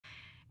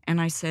And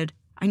I said,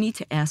 I need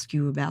to ask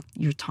you about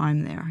your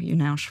time there, in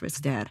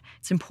Auschwitz, Dad.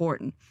 It's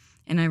important.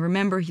 And I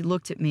remember he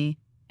looked at me,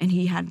 and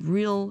he had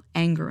real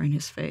anger in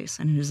his face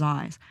and in his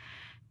eyes.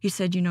 He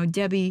said, you know,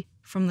 Debbie,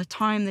 from the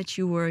time that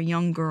you were a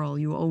young girl,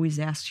 you always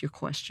asked your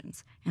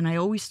questions. And I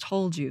always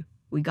told you,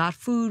 we got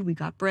food, we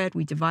got bread,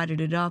 we divided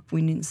it up,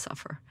 we didn't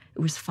suffer.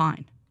 It was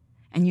fine.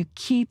 And you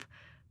keep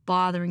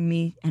bothering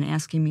me and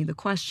asking me the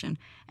question.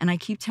 And I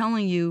keep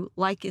telling you,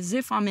 like as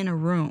if I'm in a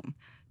room,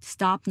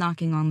 stop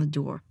knocking on the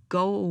door,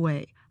 go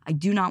away. I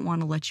do not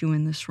want to let you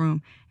in this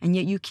room. And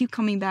yet you keep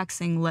coming back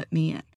saying, let me in.